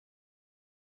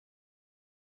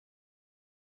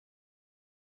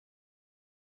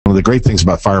One of the great things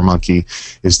about FireMonkey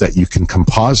is that you can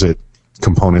composite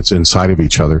components inside of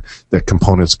each other, that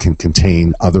components can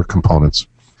contain other components,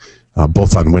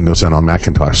 both on Windows and on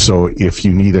Macintosh. So if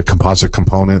you need a composite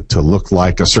component to look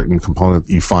like a certain component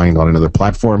that you find on another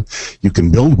platform, you can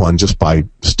build one just by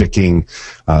sticking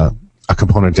a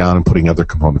component down and putting other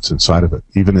components inside of it.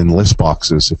 Even in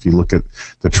listboxes, if you look at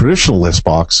the traditional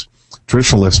listbox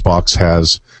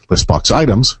has listbox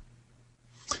items,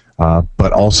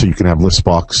 but also you can have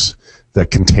listbox that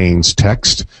contains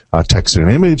text, text and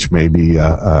an image, maybe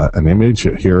an image.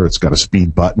 Here it's got a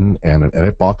speed button and an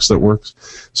edit box that works.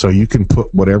 So you can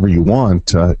put whatever you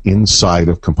want inside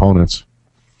of components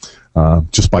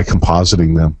just by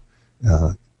compositing them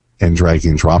and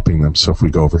dragging and dropping them. So if we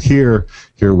go over here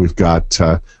we've got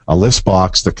a list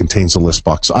box that contains a list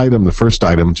box item. The first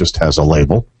item just has a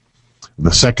label.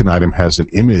 The second item has an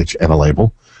image and a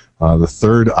label. The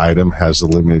third item has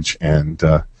an image and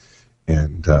a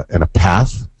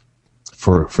path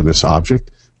for this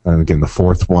object. And again, the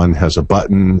fourth one has a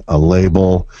button, a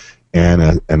label,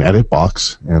 and an edit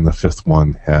box. And the fifth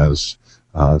one has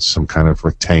some kind of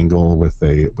rectangle with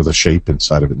a shape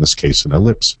inside of it, in this case an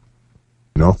ellipse.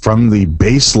 From the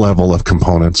base level of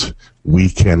components, we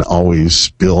can always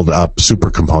build up super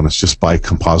components just by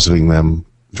compositing them,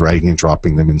 dragging and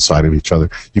dropping them inside of each other.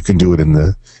 You can do it in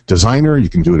the designer, you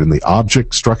can do it in the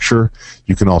object structure,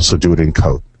 you can also do it in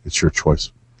code. It's your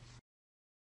choice.